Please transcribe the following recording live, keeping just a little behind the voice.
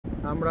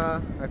আমরা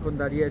এখন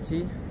দাঁড়িয়ে আছি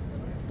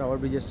টাওয়ার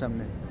ব্রিজের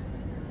সামনে,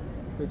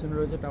 পেছনে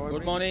রয়েছে টাওয়ার।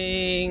 গুড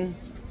মর্নিং,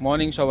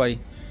 মর্নিং সবাই।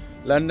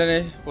 লন্ডনে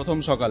প্রথম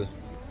সকাল।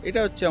 এটা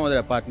হচ্ছে আমাদের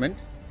অ্যাপার্টমেন্ট,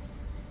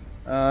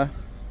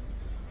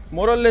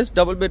 মোরলেস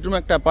ডাবল বেডরুম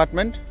একটা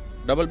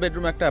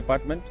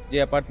অ্যাপার্টমেন্ট, যে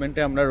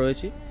অ্যাপার্টমেন্টে আমরা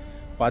রয়েছি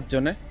 5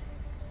 জনে।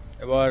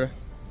 এবার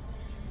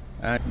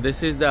this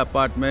is the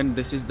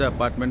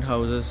apartment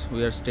houses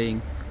we are staying.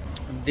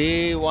 Day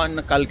 1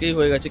 কালকেই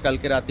হয়ে গেছে,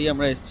 কালকে রাতেই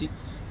আমরা এসেছি।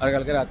 আর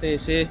কালকে রাতে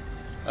এসে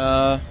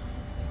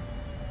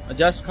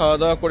জাস্ট খাওয়া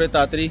দাওয়া করে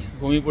তাড়াতাড়ি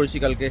ঘুমিয়ে পড়েছি।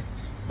 কালকে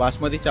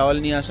বাসমতি চাওয়াল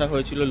নিয়ে আসা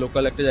হয়েছিল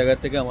লোকাল একটা জায়গা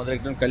থেকে, আমাদের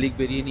একজন কালিগ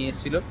বেরিয়ে নিয়ে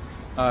এসেছিলো।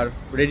 আর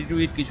রেডি টু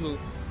ইট কিছু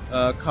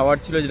খাবার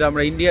ছিল যেটা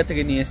আমরা ইন্ডিয়া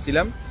থেকে নিয়ে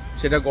এসেছিলাম,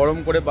 সেটা গরম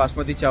করে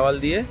বাসমতি চাওয়াল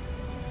দিয়ে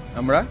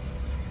আমরা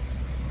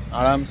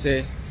আরামসে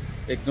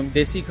একদম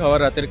দেশি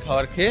রাতের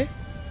খাবার খেয়ে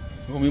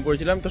ঘুমিয়ে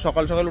পড়েছিলাম। তো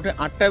সকাল সকাল উঠে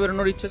 8টায়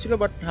বেরোনোর ইচ্ছা ছিল,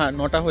 বাট হ্যাঁ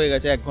 9টা হয়ে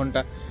গেছে, 1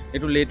 ঘন্টা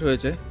একটু লেট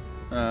হয়েছে।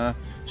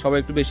 সবাই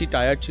একটু বেশি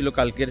টায়ার্ড ছিল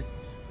কালকের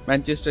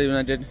ম্যানচেস্টার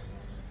ইউনাইটেড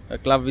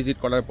ক্লাব ভিজিট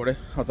করার পরে,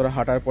 অতটা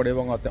হাঁটার পরে,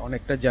 এবং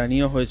অনেকটা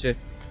জার্নিও হয়েছে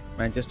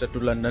ম্যানচেস্টার টু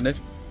লন্ডনের।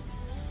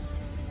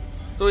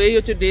 তো এই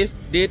হচ্ছে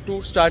ডে 2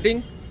 স্টার্টিং।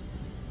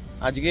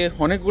 আজকে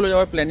অনেকগুলো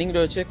যাওয়ার প্ল্যানিং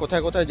রয়েছে,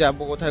 কোথায় কোথায়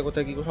যাবো, কোথায়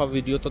কোথায় কী সব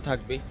ভিডিও তো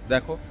থাকবেই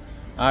দেখো।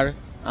 আর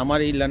আমার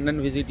এই লন্ডন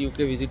ভিজিট,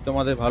 ইউকে ভিজিট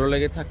তোমাদের ভালো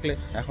লেগে থাকলে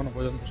এখনও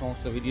পর্যন্ত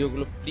সমস্ত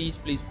ভিডিওগুলো প্লিজ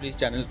প্লিজ প্লিজ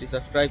চ্যানেলটি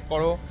সাবস্ক্রাইব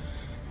করো,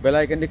 বেল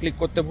আইকনটি ক্লিক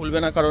করতে ভুলবে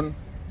না, কারণ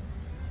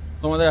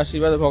তোমাদের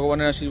আশীর্বাদে,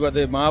 ভগবানের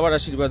আশীর্বাদে, মা বাবার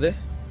আশীর্বাদে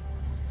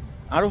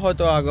আরও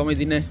হয়তো আগামী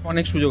দিনে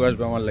অনেক সুযোগ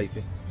আসবে আমার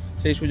লাইফে।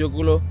 সেই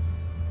সুযোগগুলো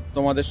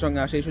তোমাদের সঙ্গে,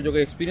 সেই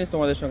সুযোগের এক্সপিরিয়েন্স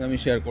তোমাদের সঙ্গে আমি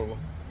শেয়ার করব।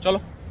 চলো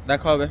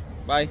দেখা হবে,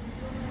 বাই।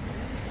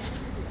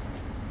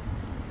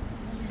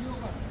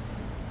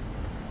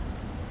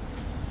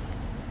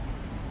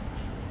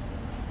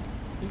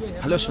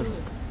 Hello sir.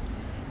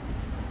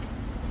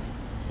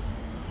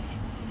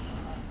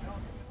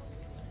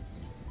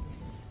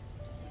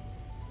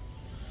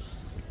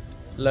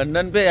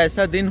 लंदन पे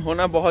ऐसा दिन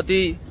होना बहुत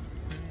ही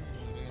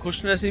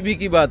खुशनसीबी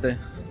की बात है।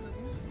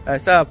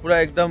 ऐसा पूरा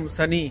एकदम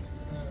सनी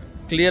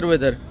क्लियर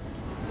वेदर।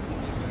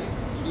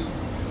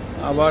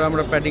 আবার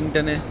আমরা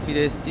প্যাডিংটনে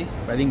ফিরে এসেছি।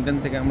 প্যাডিংটন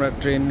থেকে আমরা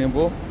ট্রেন নেব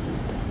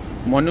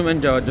মনুমেন্ট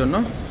যাওয়ার জন্য,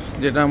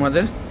 যেটা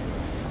আমাদের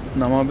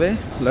নামাবে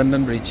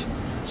লন্ডন ব্রিজ।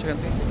 সেখান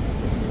থেকে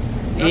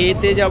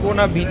এতে যাব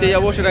না বিতে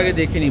যাব সেটা আগে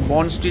দেখে নিই।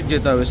 বন্ড স্ট্রিট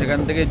যেতে হবে, সেখান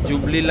থেকে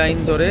জুবলি লাইন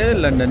ধরে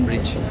লন্ডন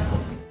ব্রিজ।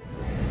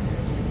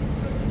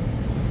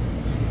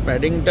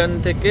 প্যাডিংটন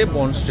থেকে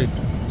বন্ড স্ট্রিট,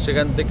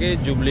 সেখান থেকে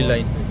জুবলি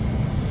লাইন।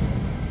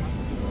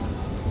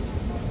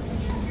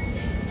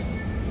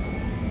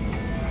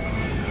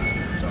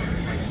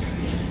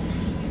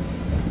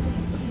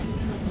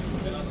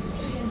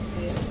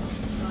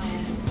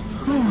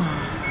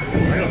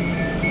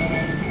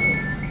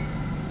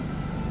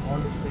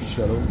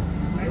 চলো,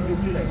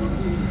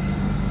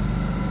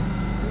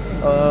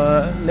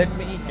 let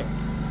me check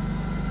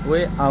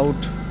way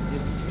out.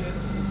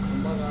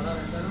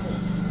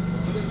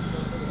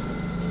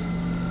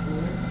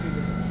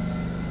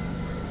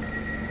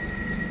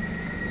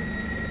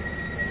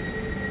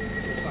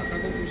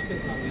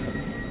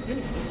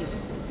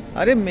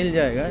 अरे मिल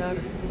जाएगा यार,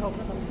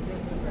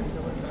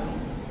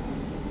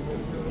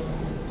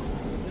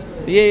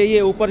 ये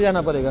ऊपर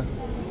जाना पड़ेगा,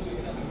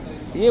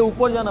 ये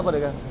ऊपर जाना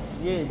पड़ेगा,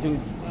 ये जो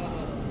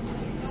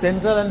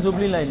सेंट्रल एंड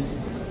जुबली लाइन,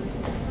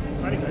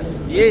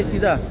 ये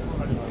सीधा।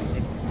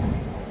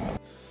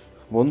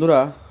 বন্ধুরা,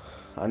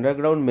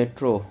 আন্ডারগ্রাউন্ড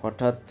মেট্রো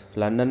অর্থাৎ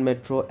লন্ডন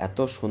মেট্রো এত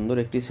সুন্দর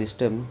একটি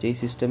সিস্টেম, যেই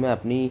সিস্টেমে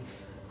আপনি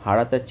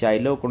হারাতে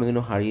চাইলেও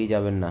কোনোদিনও হারিয়ে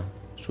যাবেন না।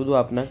 শুধু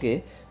আপনাকে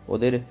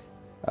ওদের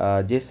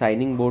যে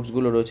সাইনিং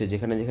বোর্ডসগুলো রয়েছে,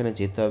 যেখানে যেখানে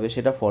যেতে হবে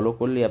সেটা ফলো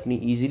করলে আপনি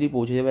ইজিলি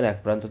পৌঁছে যাবেন এক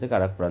প্রান্ত থেকে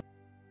আরেক প্রান্ত।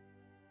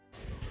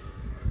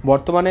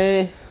 বর্তমানে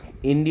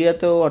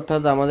ইন্ডিয়াতেও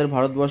অর্থাৎ আমাদের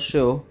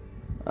ভারতবর্ষেও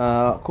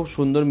খুব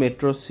সুন্দর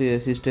মেট্রো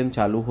সিস্টেম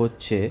চালু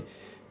হচ্ছে,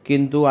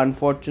 কিন্তু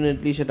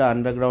আনফর্চুনেটলি সেটা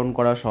আন্ডারগ্রাউন্ড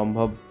করা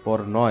সম্ভবপর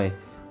নয়,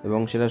 এবং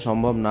সেটা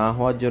সম্ভব না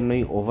হওয়ার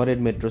জন্যই ওভারহেড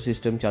মেট্রো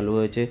সিস্টেম চালু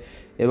হয়েছে।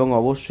 এবং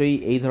অবশ্যই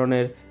এই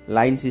ধরনের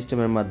লাইন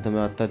সিস্টেমের মাধ্যমে,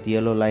 অর্থাৎ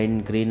yellow line,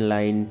 green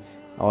line,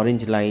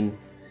 orange line.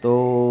 তো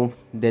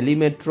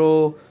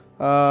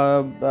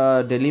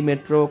দিল্লি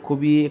মেট্রো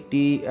খুবই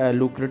একটি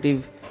লুক্রেটিভ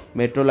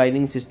মেট্রো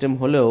লাইনিং সিস্টেম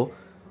হলেও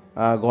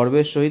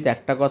গর্বের সহিত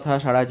একটা কথা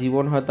সারা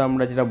জীবন হয়তো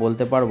আমরা যেটা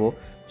বলতে পারবো,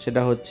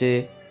 সেটা হচ্ছে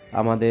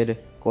আমাদের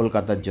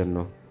কলকাতার জন্য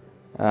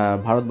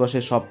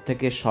ভারতবর্ষের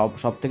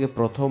সব থেকে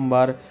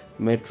প্রথমবার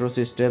metro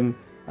system,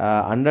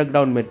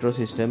 underground metro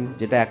system,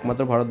 যেটা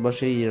একমাত্র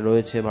ভারতবর্ষেই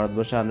রয়েছে।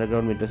 ভারতবর্ষে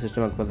আন্ডারগ্রাউন্ড মেট্রো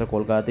সিস্টেম একমাত্র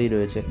কলকাতাতেই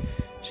রয়েছে।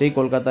 সেই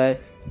কলকাতায়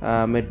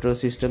মেট্রো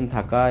সিস্টেম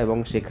থাকা এবং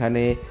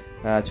সেখানে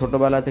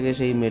ছোটোবেলা থেকে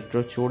সেই মেট্রো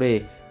চড়ে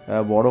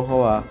বড়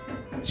হওয়া,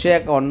 সে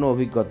এক অন্য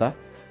অভিজ্ঞতা।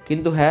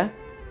 কিন্তু হ্যাঁ,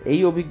 এই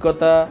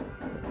অভিজ্ঞতা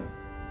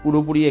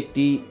পুরোপুরি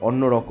একটি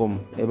অন্য রকম,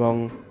 এবং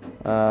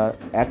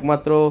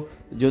একমাত্র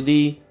যদি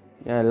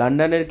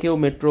লন্ডনের কেউ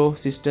মেট্রো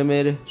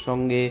সিস্টেমের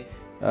সঙ্গে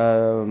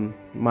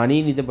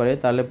মানিয়ে নিতে পারে,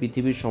 তাহলে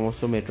পৃথিবীর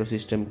সমস্ত মেট্রো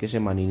সিস্টেমকে সে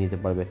মানিয়ে নিতে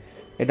পারবে,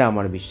 এটা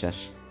আমার বিশ্বাস।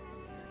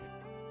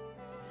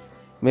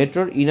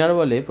 মেট্রোর ইনার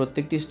ওয়ালে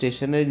প্রত্যেকটি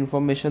স্টেশনের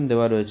ইনফরমেশন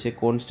দেওয়া রয়েছে,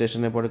 কোন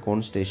স্টেশনে পড়ে কোন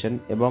স্টেশন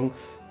এবং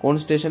কোন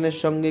স্টেশনের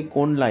সঙ্গে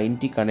কোন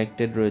লাইনটি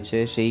কানেক্টেড রয়েছে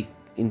সেই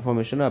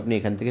ইনফরমেশনও আপনি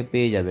এখান থেকে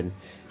পেয়ে যাবেন।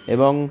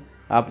 এবং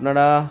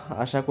আপনারা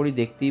আশা করি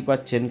দেখতেই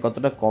পাচ্ছেন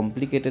কতটা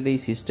কমপ্লিকেটেড এই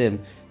সিস্টেম,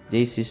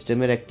 যেই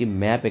সিস্টেমের একটি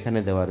ম্যাপ এখানে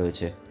দেওয়া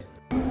রয়েছে।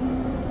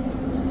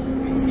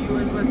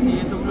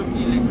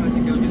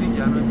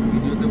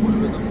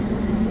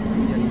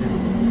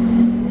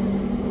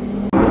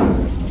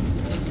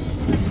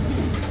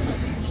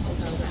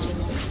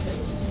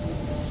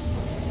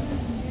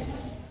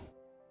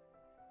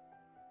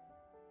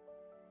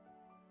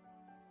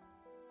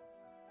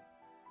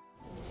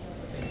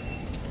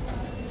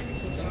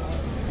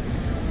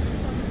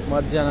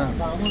 मत जाना।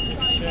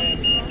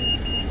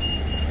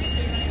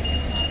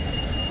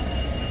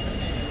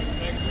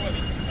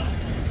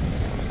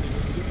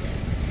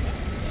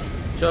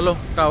 चलो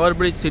टावर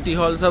ब्रिज, सिटी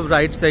हॉल सब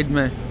राइट साइड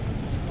में।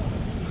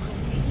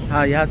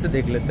 हाँ यहाँ से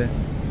देख लेते हैं।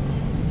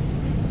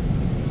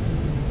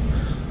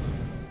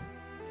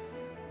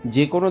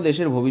 যে কোনো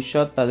দেশের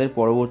ভবিষ্যৎ তাদের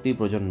পরবর্তী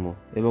প্রজন্ম,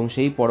 এবং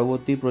সেই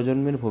পরবর্তী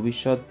প্রজন্মের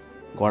ভবিষ্যৎ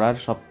গড়ার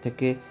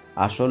সবথেকে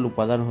আসল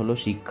উপাদান হলো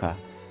শিক্ষা।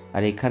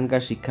 আর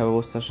এখানকার শিক্ষা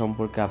ব্যবস্থা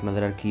সম্পর্কে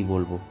আপনাদের আর কী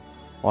বলবো,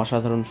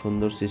 অসাধারণ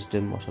সুন্দর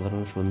সিস্টেম,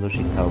 অসাধারণ সুন্দর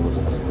শিক্ষা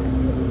ব্যবস্থা।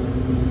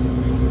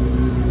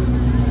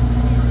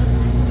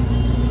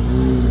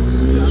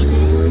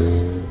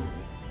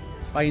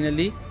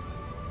 ফাইনালি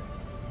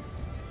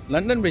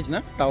লন্ডন ব্রিজ না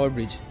টাওয়ার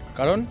ব্রিজ,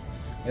 কারণ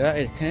এরা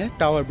এখানে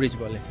টাওয়ার ব্রিজ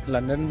বলে।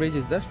 London bridge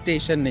is the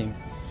station name.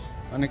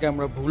 অনেকে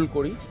আমরা ভুল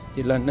করি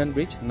যে লন্ডন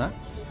ব্রিজ না,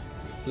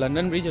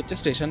 লন্ডন ব্রিজ হচ্ছে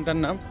স্টেশনটার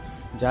নাম,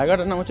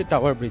 জায়গাটার নাম হচ্ছে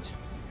টাওয়ার ব্রিজ।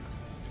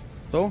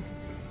 তো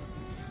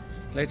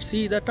let's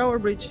see the tower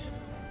bridge.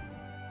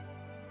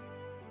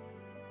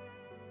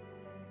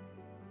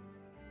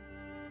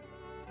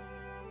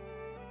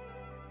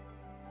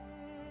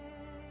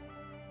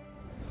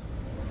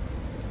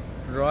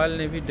 Royal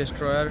navy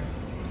destroyer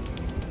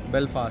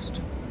Belfast,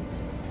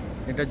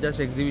 এটা জাস্ট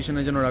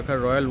এক্সিবিশনের জন্য রাখা।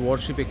 রয়্যাল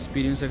ওয়ারশিপ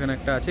এক্সপিরিয়েন্স এখানে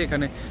একটা আছে,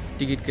 এখানে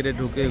টিকিট কেটে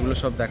ঢুকে এগুলো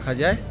সব দেখা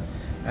যায়।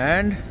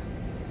 অ্যান্ড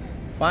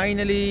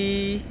ফাইনালি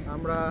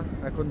আমরা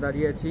এখন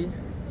দাঁড়িয়ে আছি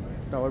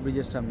টাওয়ার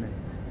ব্রিজের সামনে।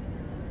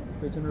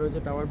 পেছনে রয়েছে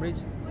টাওয়ার ব্রিজ,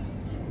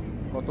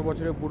 কত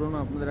বছরের পুরনো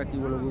আপনাদের কী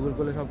বলবো, গুগল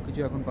করলে সব কিছু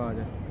এখন পাওয়া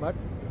যায়। But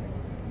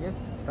yes,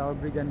 tower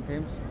bridge and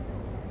Thames.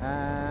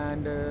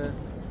 And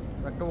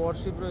একটা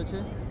ওয়ারশিপ রয়েছে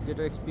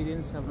যেটা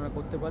এক্সপিরিয়েন্স আপনারা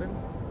করতে পারেন।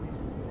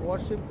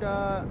 ওয়ারশিপটা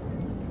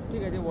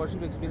ঠিক আছে,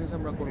 ওয়ারশিপ এক্সপিরিয়েন্স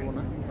আমরা করবো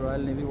না,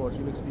 রয়্যাল নেভি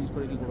ওয়ারশিপ এক্সপিরিয়েন্স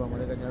করে কী করবো,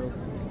 আমাদের কাছে আরও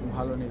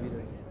ভালো নেভি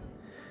রয়েছে।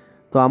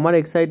 তো আমার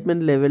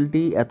এক্সাইটমেন্ট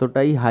লেভেলটি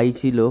এতটাই হাই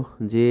ছিল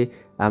যে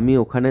আমি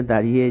ওখানে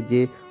দাঁড়িয়ে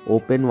যে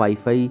ওপেন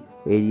ওয়াইফাই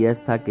এরিয়াস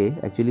থাকে,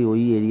 অ্যাকচুয়ালি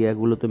ওই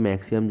এরিয়াগুলোতে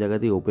ম্যাক্সিমাম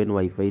জায়গাতেই ওপেন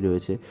ওয়াইফাই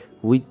রয়েছে,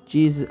 which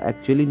is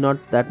actually not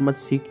that much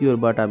secure,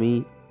 but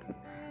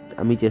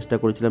আমি চেষ্টা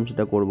করেছিলাম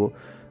সেটা করব।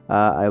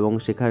 এবং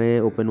সেখানে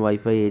ওপেন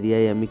ওয়াইফাই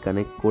এরিয়ায় আমি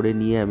কানেক্ট করে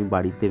নিয়ে আমি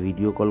বাড়িতে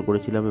ভিডিও কল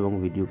করেছিলাম, এবং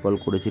ভিডিও কল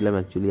করেছিলাম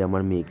অ্যাকচুয়ালি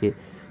আমার মেয়েকে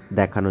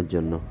দেখানোর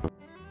জন্য।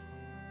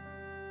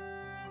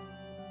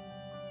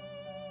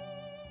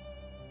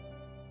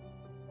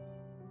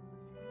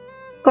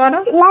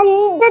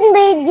 London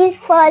Bridge is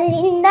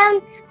falling down,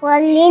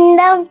 falling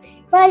down,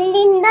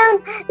 falling down.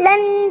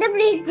 London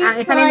Bridge is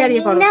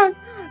falling down,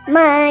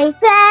 my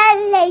fair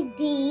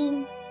lady.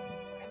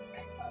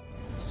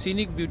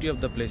 Scenic beauty of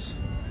the place.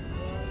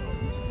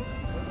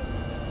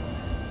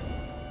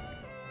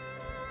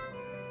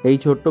 এই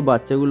ছোট্ট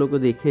বাচ্চাগুলোকে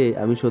দেখে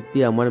আমি সত্যি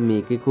আমার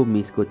মেয়েকে খুব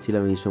মিস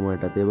করছিলাম এই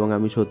সময়টাতে, এবং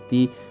আমি সত্যি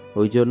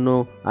ওই জন্য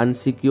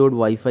আনসিকিউরড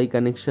ওয়াইফাই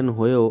কানেকশন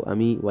হয়েও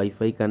আমি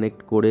ওয়াইফাই কানেক্ট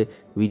করে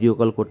ভিডিও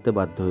কল করতে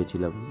বাধ্য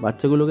হয়েছিলাম।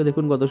 বাচ্চাগুলোকে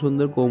দেখুন কত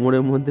সুন্দর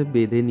কোমরের মধ্যে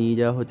বেঁধে নিয়ে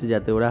যাওয়া হচ্ছে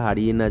যাতে ওরা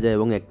হারিয়ে না যায়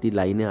এবং একটি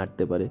লাইনে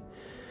হাঁটতে পারে।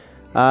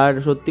 আর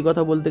সত্যি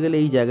কথা বলতে গেলে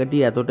এই জায়গাটি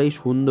এতটাই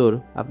সুন্দর,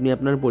 আপনি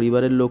আপনার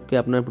পরিবারের লোককে,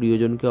 আপনার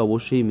প্রিয়জনকে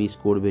অবশ্যই মিস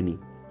করবেনই।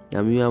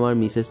 আমিও আমার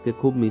মিসেসকে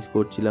খুব মিস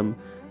করছিলাম,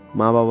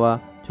 মা বাবা,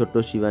 ছোট্ট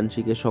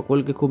শিবাংশীকে,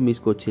 সকলকে খুব মিস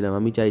করছিলাম।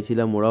 আমি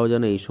চাইছিলাম ওরাও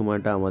যেন এই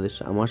সময়টা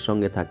আমার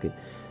সঙ্গে থাকে।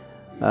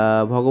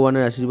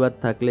 ভগবানের আশীর্বাদ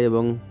থাকলে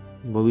এবং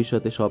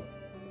ভবিষ্যতে সব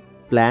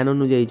প্ল্যান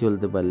অনুযায়ী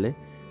চলতে পারলে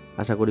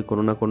আশা করি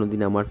কোনো না কোনো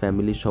দিন আমার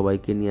ফ্যামিলির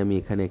সবাইকে নিয়ে আমি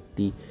এখানে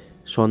একটি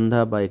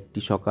সন্ধ্যা বা একটি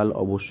সকাল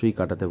অবশ্যই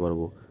কাটাতে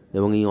পারবো,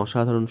 এবং এই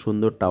অসাধারণ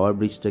সুন্দর টাওয়ার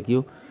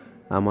ব্রিজটাকেও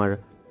আমার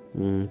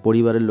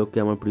পরিবারের লোককে,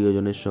 আমার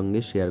প্রিয়জনের সঙ্গে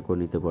শেয়ার করে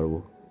নিতে পারবো।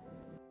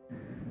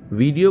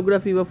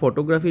 ভিডিওগ্রাফি বা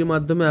ফটোগ্রাফির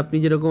মাধ্যমে আপনি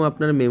যেরকম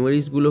আপনার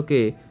মেমোরিজগুলোকে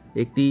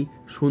একটি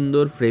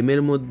সুন্দর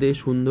ফ্রেমের মধ্যে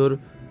সুন্দর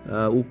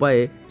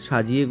উপায়ে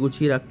সাজিয়ে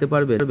গুছিয়ে রাখতে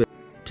পারবেন,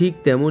 ঠিক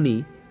তেমনই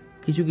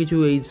কিছু কিছু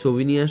এই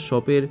সোভিনিয়ার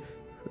শপের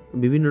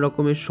বিভিন্ন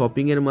রকমের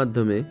শপিংয়ের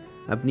মাধ্যমে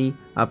আপনি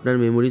আপনার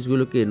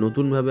মেমোরিজগুলোকে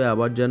নতুনভাবে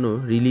আবার যেন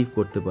রিলিভ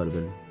করতে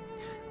পারবেন।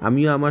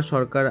 আমিও আমার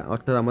সরকার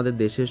অর্থাৎ আমাদের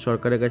দেশের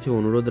সরকারের কাছে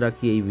অনুরোধ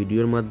রাখি এই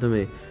ভিডিওর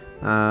মাধ্যমে,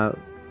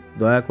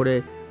 দয়া করে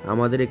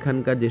আমাদের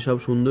এখানকার যেসব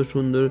সুন্দর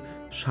সুন্দর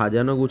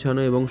সাজানো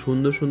গুছানো এবং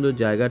সুন্দর সুন্দর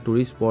জায়গা,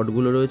 ট্যুরিস্ট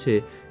স্পটগুলো রয়েছে,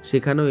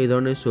 সেখানেও এই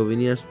ধরনের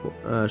সোভিনিয়ার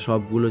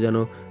শপগুলো যেন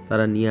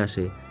তারা নিয়ে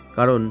আসে।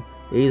 কারণ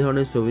এই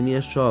ধরনের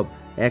সোভিনিয়ার শপ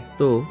এক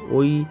তো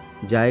ওই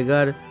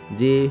জায়গার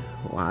যে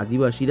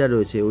আদিবাসীরা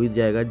রয়েছে, ওই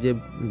জায়গার যে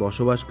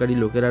বসবাসকারী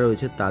লোকেরা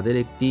রয়েছে, তাদের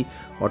একটি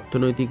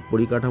অর্থনৈতিক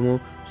পরিকাঠামো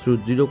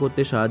সুদৃঢ়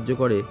করতে সাহায্য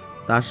করে।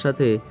 তার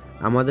সাথে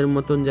আমাদের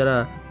মতন যারা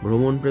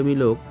ভ্রমণপ্রেমী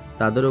লোক,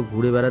 তাদেরও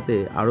ঘুরে বেড়াতে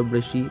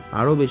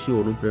আরও বেশি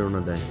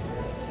অনুপ্রেরণা দেয়।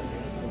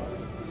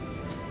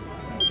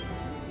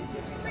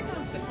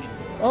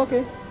 ওকে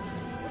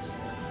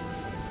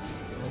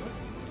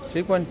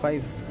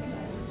 3.5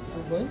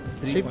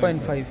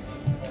 3.5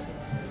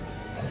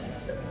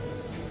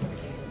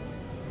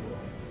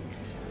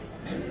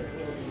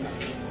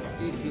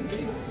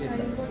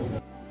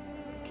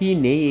 কি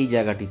নেই এই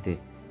জায়গাটিতে?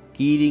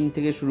 কি রিং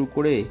থেকে শুরু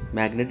করে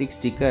ম্যাগনেটিক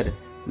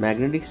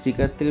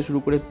স্টিকার থেকে শুরু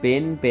করে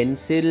pen,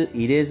 pencil,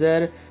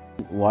 eraser,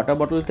 water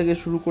bottle থেকে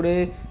শুরু করে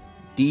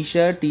টি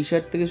শার্ট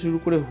থেকে শুরু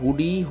করে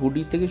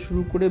হুডি থেকে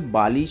শুরু করে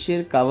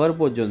বালিশের কাভার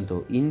পর্যন্ত।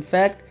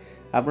 ইনফ্যাক্ট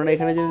আপনারা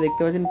এখানে যেটা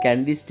দেখতে পাচ্ছেন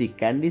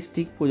ক্যান্ডি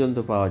স্টিক পর্যন্ত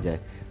পাওয়া যায়।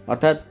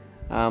 অর্থাৎ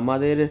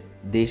আমাদের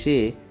দেশে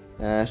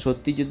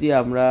সত্যি যদি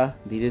আমরা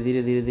ধীরে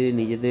ধীরে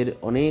নিজেদের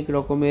অনেক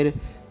রকমের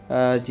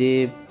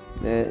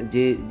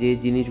যে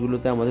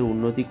জিনিসগুলোতে আমাদের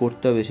উন্নতি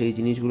করতে হবে, সেই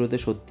জিনিসগুলোতে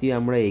সত্যি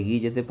আমরা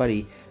এগিয়ে যেতে পারি।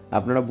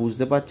 আপনারা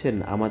বুঝতে পারছেন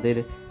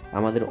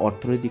আমাদের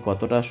অর্থনীতি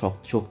কতটা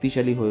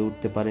শক্তিশালী হয়ে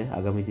উঠতে পারে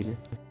আগামী দিনে।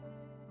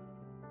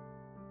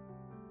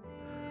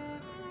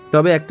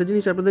 তবে একটা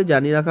জিনিস আপনাদের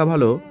জানিয়ে রাখা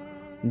ভালো,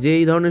 যে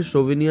এই ধরনের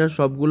সোভিনিয়ার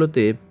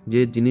শপগুলোতে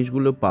যে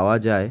জিনিসগুলো পাওয়া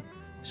যায়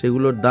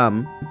সেগুলোর দাম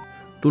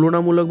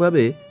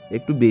তুলনামূলকভাবে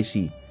একটু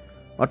বেশি।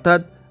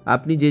 অর্থাৎ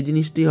আপনি যে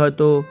জিনিসটি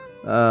হয়তো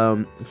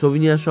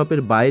সোভিনিয়ার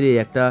শপের বাইরে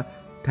একটা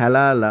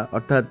ঠেলাওয়ালা,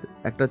 অর্থাৎ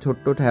একটা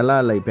ছোট্ট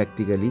ঠেলাওয়ালাই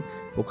প্র্যাকটিক্যালি,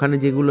 ওখানে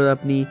যেগুলো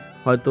আপনি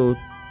হয়তো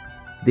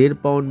 1.5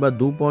 পাউন্ড বা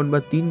 2 পাউন্ড বা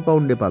 3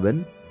 পাউন্ডে পাবেন,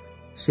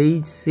 সেই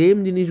সেম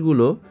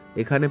জিনিসগুলো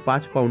এখানে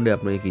 5 পাউন্ডে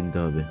আপনাকে কিনতে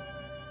হবে।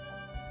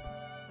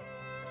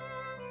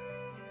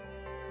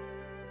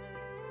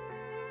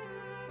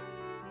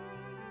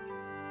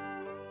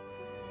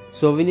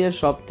 সোভিনিয়ার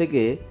শপ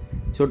থেকে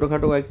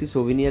ছোটোখাটো কয়েকটি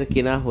সোভিনিয়ার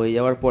কেনা হয়ে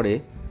যাওয়ার পরে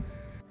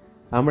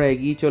আমরা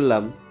এগিয়ে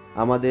চললাম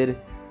আমাদের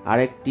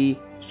আরেকটি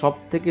সব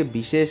থেকে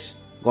বিশেষ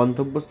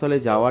গন্তব্যস্থলে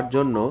যাওয়ার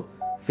জন্য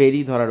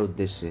ফেরি ধরার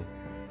উদ্দেশ্যে।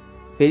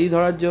 ফেরি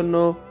ধরার জন্য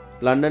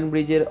লন্ডন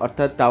ব্রিজের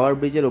অর্থাৎ টাওয়ার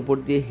ব্রিজের ওপর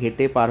দিয়ে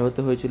হেঁটে পার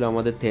হতে হয়েছিল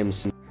আমাদের থেমস,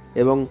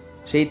 এবং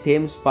সেই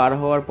থেমস পার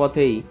হওয়ার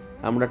পথেই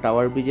আমরা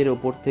টাওয়ার ব্রিজের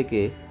ওপর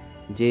থেকে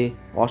যে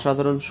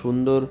অসাধারণ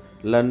সুন্দর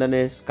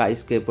লন্ডনের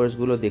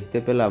স্কাইস্কেপার্সগুলো দেখতে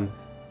পেলাম,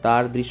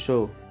 তার দৃশ্য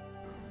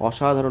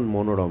অসাধারণ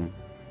মনোরম।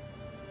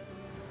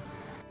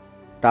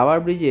 টাওয়ার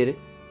ব্রিজের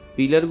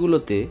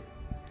পিলারগুলোতে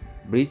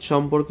ব্রিজ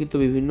সম্পর্কিত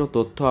বিভিন্ন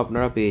তথ্য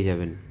আপনারা পেয়ে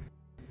যাবেন।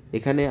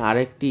 এখানে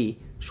আরেকটি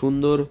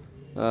সুন্দর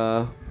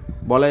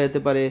বলা যেতে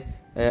পারে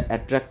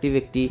অ্যাট্রাকটিভ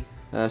একটি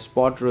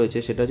স্পট রয়েছে,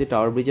 সেটা হচ্ছে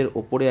টাওয়ার ব্রিজের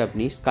ওপরে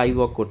আপনি স্কাই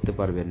ওয়াক করতে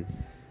পারবেন।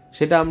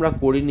 সেটা আমরা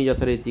করিনি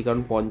যথারীতি,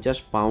 কারণ 50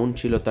 পাউন্ড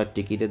ছিল তার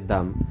টিকিটের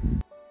দাম।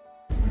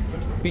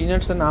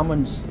 Peanuts and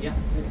almonds. Yeah.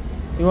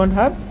 You want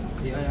have?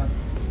 Yeah.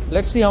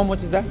 Let's see how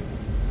much is that.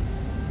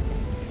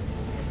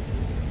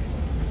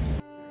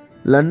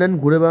 London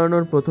ঘুরে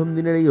বেড়ানোর প্রথম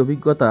দিনের এই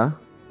অভিজ্ঞতা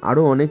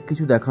আরও অনেক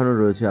কিছু দেখানো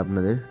রয়েছে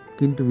আপনাদের,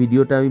 কিন্তু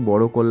ভিডিওটা আমি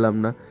বড় করলাম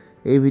না।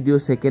 এই ভিডিও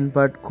সেকেন্ড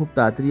পার্ট খুব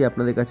তাড়াতাড়ি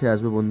আপনাদের কাছে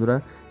আসবে বন্ধুরা,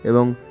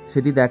 এবং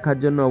সেটি দেখার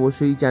জন্য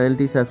অবশ্যই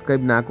চ্যানেলটি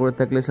সাবস্ক্রাইব না করে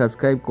থাকলে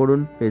সাবস্ক্রাইব করুন,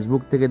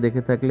 ফেসবুক থেকে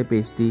দেখে থাকলে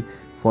পেজটি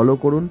ফলো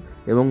করুন,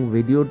 এবং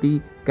ভিডিওটি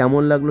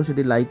কেমন লাগলো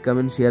সেটি লাইক,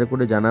 কমেন্ট, শেয়ার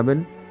করে জানাবেন।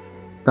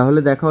 তাহলে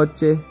দেখা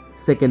হচ্ছে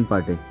সেকেন্ড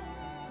পার্টে।